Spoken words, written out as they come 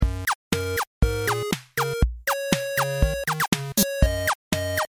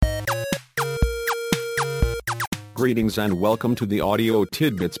Greetings and welcome to the Audio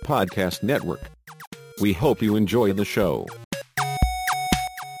TidBits Podcast Network. We hope you enjoy the show.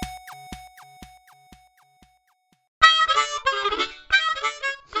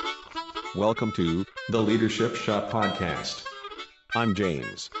 Welcome to the Leadership Shop Podcast. I'm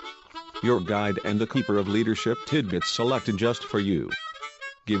James, your guide and the keeper of leadership tidbits selected just for you.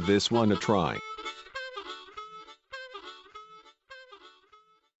 Give this one a try.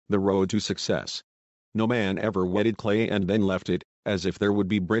 The road to success. No man ever wetted clay and then left it, as if there would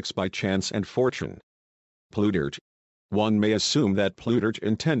be bricks by chance and fortune. Plutarch. One may assume that Plutarch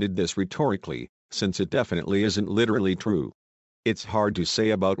intended this rhetorically, since it definitely isn't literally true. It's hard to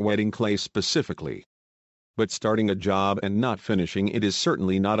say about wetting clay specifically. But starting a job and not finishing it is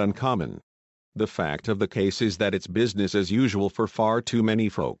certainly not uncommon. The fact of the case is that it's business as usual for far too many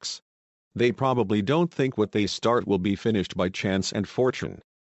folks. They probably don't think what they start will be finished by chance and fortune.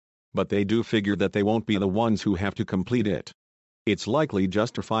 But they do figure that they won't be the ones who have to complete it. It's likely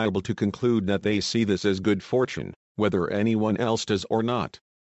justifiable to conclude that they see this as good fortune, whether anyone else does or not.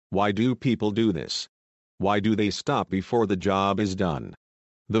 Why do people do this? Why do they stop before the job is done?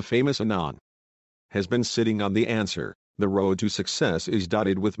 The famous Anon has been sitting on the answer. The road to success is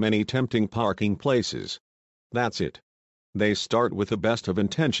dotted with many tempting parking places. That's it. They start with the best of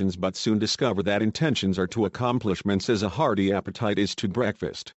intentions but soon discover that intentions are to accomplishments as a hearty appetite is to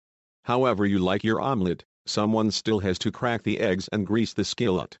breakfast. However you like your omelet, someone still has to crack the eggs and grease the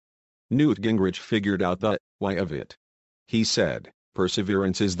skillet. Newt Gingrich figured out the why of it. He said,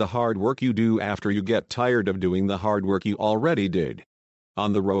 "Perseverance is the hard work you do after you get tired of doing the hard work you already did."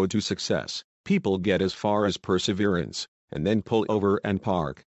 On the road to success, people get as far as perseverance, and then pull over and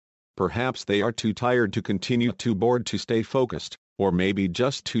park. Perhaps they are too tired to continue, too bored to stay focused, or maybe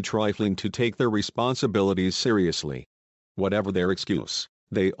just too trifling to take their responsibilities seriously. Whatever their excuse,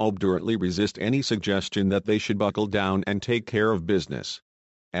 they obdurately resist any suggestion that they should buckle down and take care of business.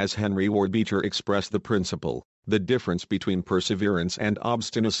 As Henry Ward Beecher expressed the principle, the difference between perseverance and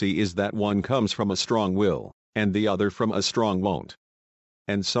obstinacy is that one comes from a strong will, and the other from a strong won't.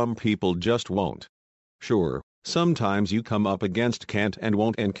 And some people just won't. Sure, sometimes you come up against can't and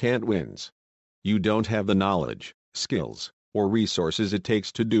can't wins. You don't have the knowledge, skills, or resources it takes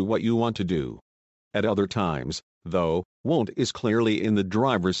to do what you want to do. At other times, though, won't is clearly in the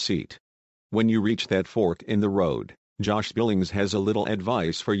driver's seat. When you reach that fork in the road, Josh Billings has a little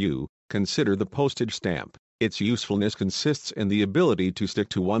advice for you. Consider the postage stamp. Its usefulness consists in the ability to stick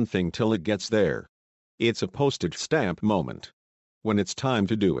to one thing till it gets there. It's a postage stamp moment. When it's time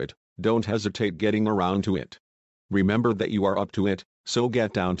to do it, don't hesitate getting around to it. Remember that you are up to it, so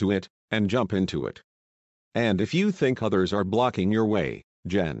get down to it, and jump into it. And if you think others are blocking your way,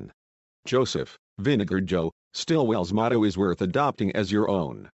 Jen. Joseph, Vinegar Joe, Stillwell's motto is worth adopting as your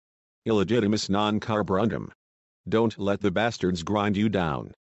own. Illegitimus non carborundum. Don't let the bastards grind you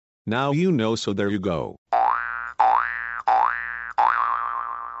down. Now you know, so there you go.